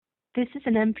This is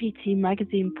an MPT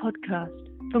Magazine podcast.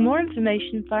 For more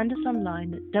information, find us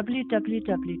online at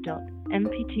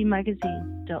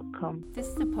www.mptmagazine.com. This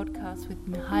is a podcast with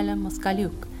Mihaela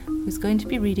Moskaliuk, who's going to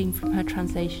be reading from her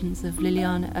translations of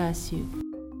Liliana Ursu.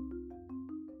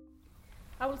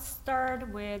 I will start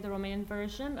with the Romanian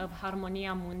version of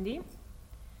Harmonia Mundi.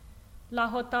 La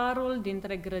hotarul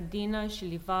dintre grădină și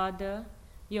livadă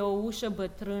e o ușă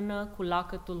bătrână cu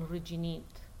lacătul ruginit,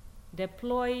 de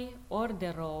ploi ori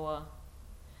de rouă.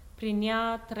 Prin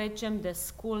ea treceam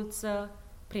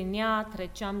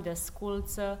de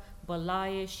sculță,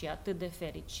 bălaie și atât de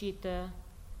fericită.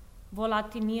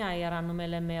 Volatinia era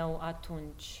numele meu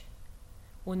atunci.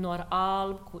 Un nor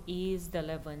alb cu iz de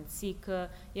levănțică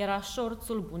era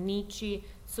șorțul bunicii,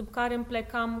 sub care îmi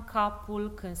plecam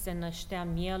capul când se năștea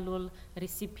mielul,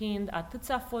 risipind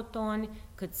atâția fotoni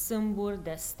cât sâmburi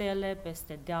de stele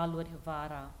peste dealuri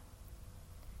vara.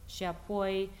 Și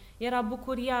apoi era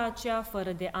bucuria aceea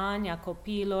fără de ani a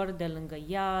copiilor de lângă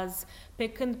iaz,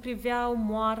 pe când priveau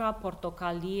moara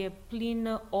portocalie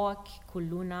plină ochi cu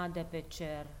luna de pe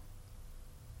cer.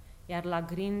 Iar la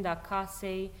grinda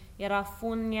casei era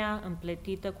funia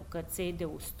împletită cu căței de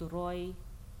usturoi,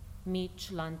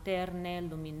 mici lanterne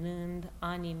luminând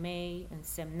anii mei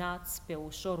însemnați pe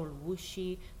ușorul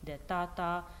ușii de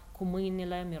tata, cu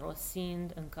mâinile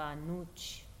mirosind încă a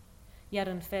nuci, iar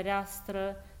în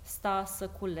fereastră sta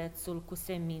săculețul cu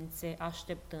semințe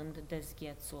așteptând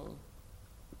dezghețul.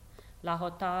 La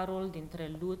hotarul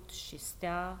dintre lut și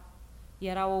stea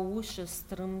era o ușă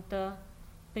strâmtă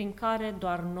prin care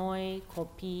doar noi,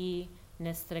 copiii,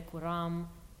 ne strecuram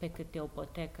pe câte o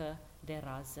potecă de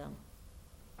rază.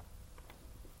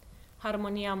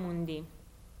 Harmonia Mundi.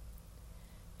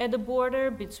 At the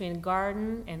border between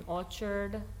garden and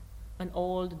orchard, an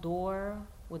old door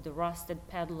with the rusted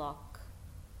padlock,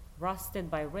 rusted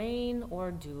by rain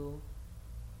or dew.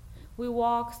 We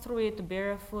walked through it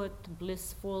barefoot,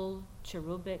 blissful,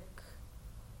 cherubic.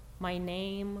 My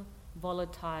name,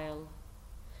 volatile.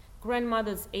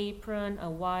 Grandmother's apron, a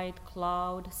white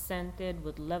cloud scented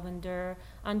with lavender,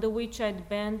 under which I'd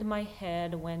bend my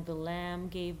head when the lamb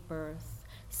gave birth,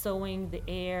 sowing the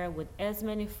air with as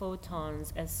many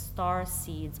photons as star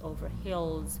seeds over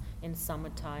hills in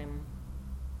summertime.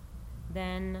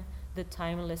 Then the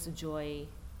timeless joy.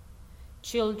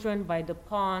 Children by the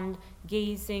pond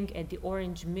gazing at the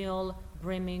orange mill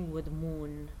brimming with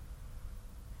moon.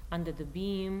 Under the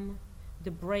beam,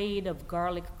 the braid of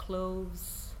garlic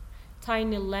cloves,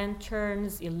 tiny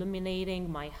lanterns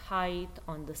illuminating my height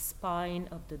on the spine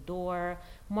of the door,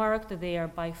 marked there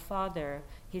by father,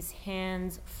 his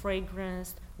hands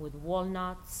fragranced with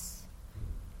walnuts,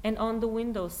 and on the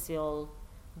windowsill,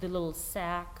 the little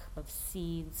sack of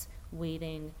seeds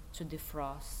waiting to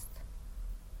defrost.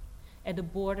 At the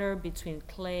border between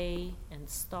clay and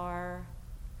star,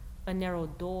 a narrow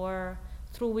door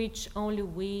through which only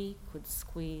we could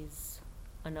squeeze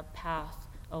on a path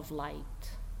of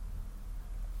light.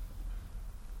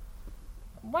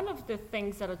 One of the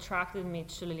things that attracted me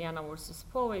to Liliana Ursu's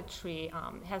poetry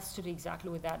has to do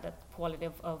exactly with that quality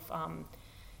of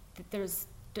that there's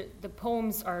the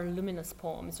poems are luminous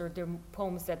poems, or they're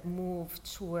poems that move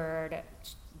toward,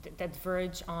 that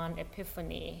verge on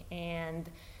epiphany and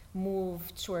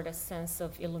move toward a sense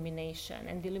of illumination.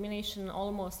 And the illumination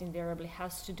almost invariably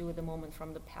has to do with the moment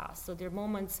from the past. So they're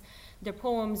poems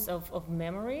of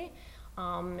memory,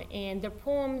 and they're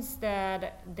poems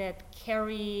that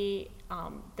carry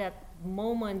that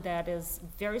moment that is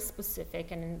very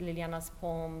specific, and in Liliana's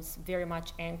poems very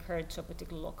much anchored to a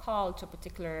particular locale, to a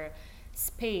particular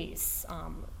space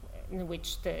in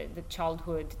which the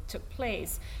childhood took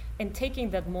place, and taking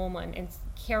that moment and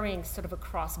carrying sort of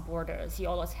across borders. You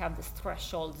always have this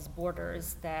threshold, these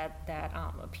borders that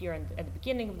appear at the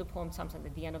beginning of the poem, sometimes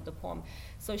at the end of the poem.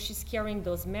 So she's carrying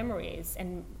those memories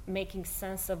and making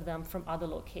sense of them from other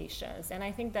locations. And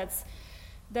I think that's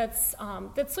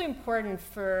so important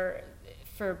for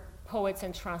poets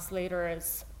and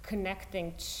translators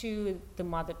connecting to the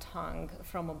mother tongue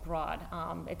from abroad.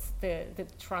 It's the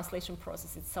translation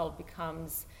process itself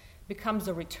becomes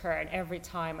a return every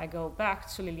time I go back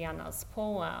to Liliana's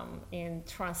poem in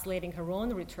translating her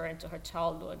own return to her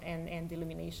childhood and the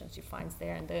illumination she finds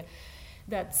there, and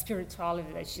that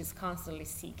spirituality that she's constantly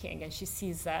seeking, and she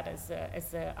sees that as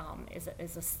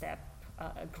a step,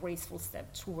 a graceful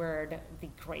step toward the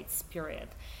Great Spirit.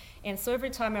 And so every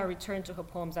time I return to her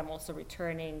poems, I'm also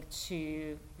returning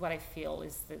to what I feel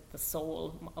is the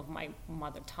soul of my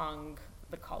mother tongue,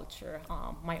 the culture,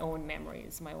 my own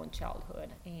memories, my own childhood.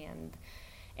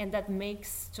 And that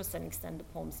makes, to some extent, the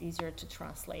poems easier to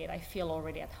translate. I feel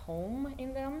already at home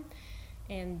in them.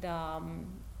 And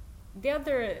the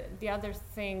other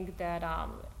thing that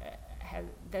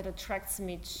that attracts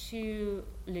me to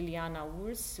Liliana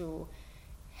Ursu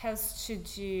has to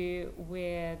do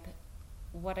with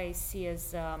what I see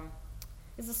as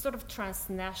is a sort of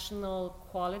transnational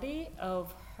quality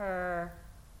of her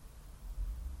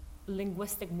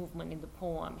linguistic movement in the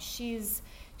poem. She's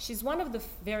one of the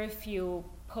very few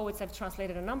poets, I've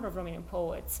translated a number of Romanian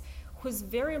poets, who's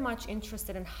very much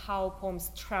interested in how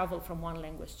poems travel from one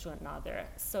language to another.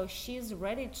 So she's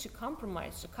ready to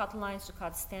compromise, to cut lines, to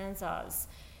cut stanzas,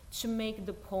 to make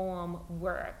the poem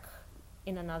work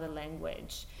in another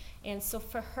language. And so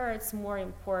for her, it's more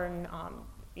important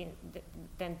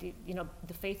than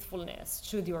the faithfulness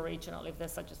to the original, if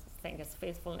there's such a thing as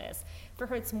faithfulness. For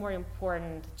her, it's more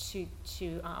important to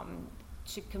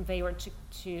convey or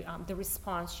to the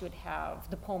response she would have,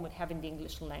 the poem would have in the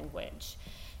English language.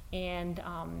 And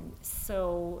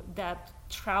so that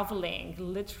traveling,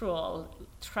 literal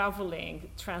traveling,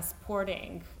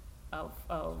 transporting of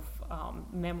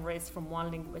memories from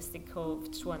one linguistic cove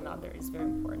to another is very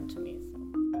important to me.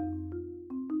 So.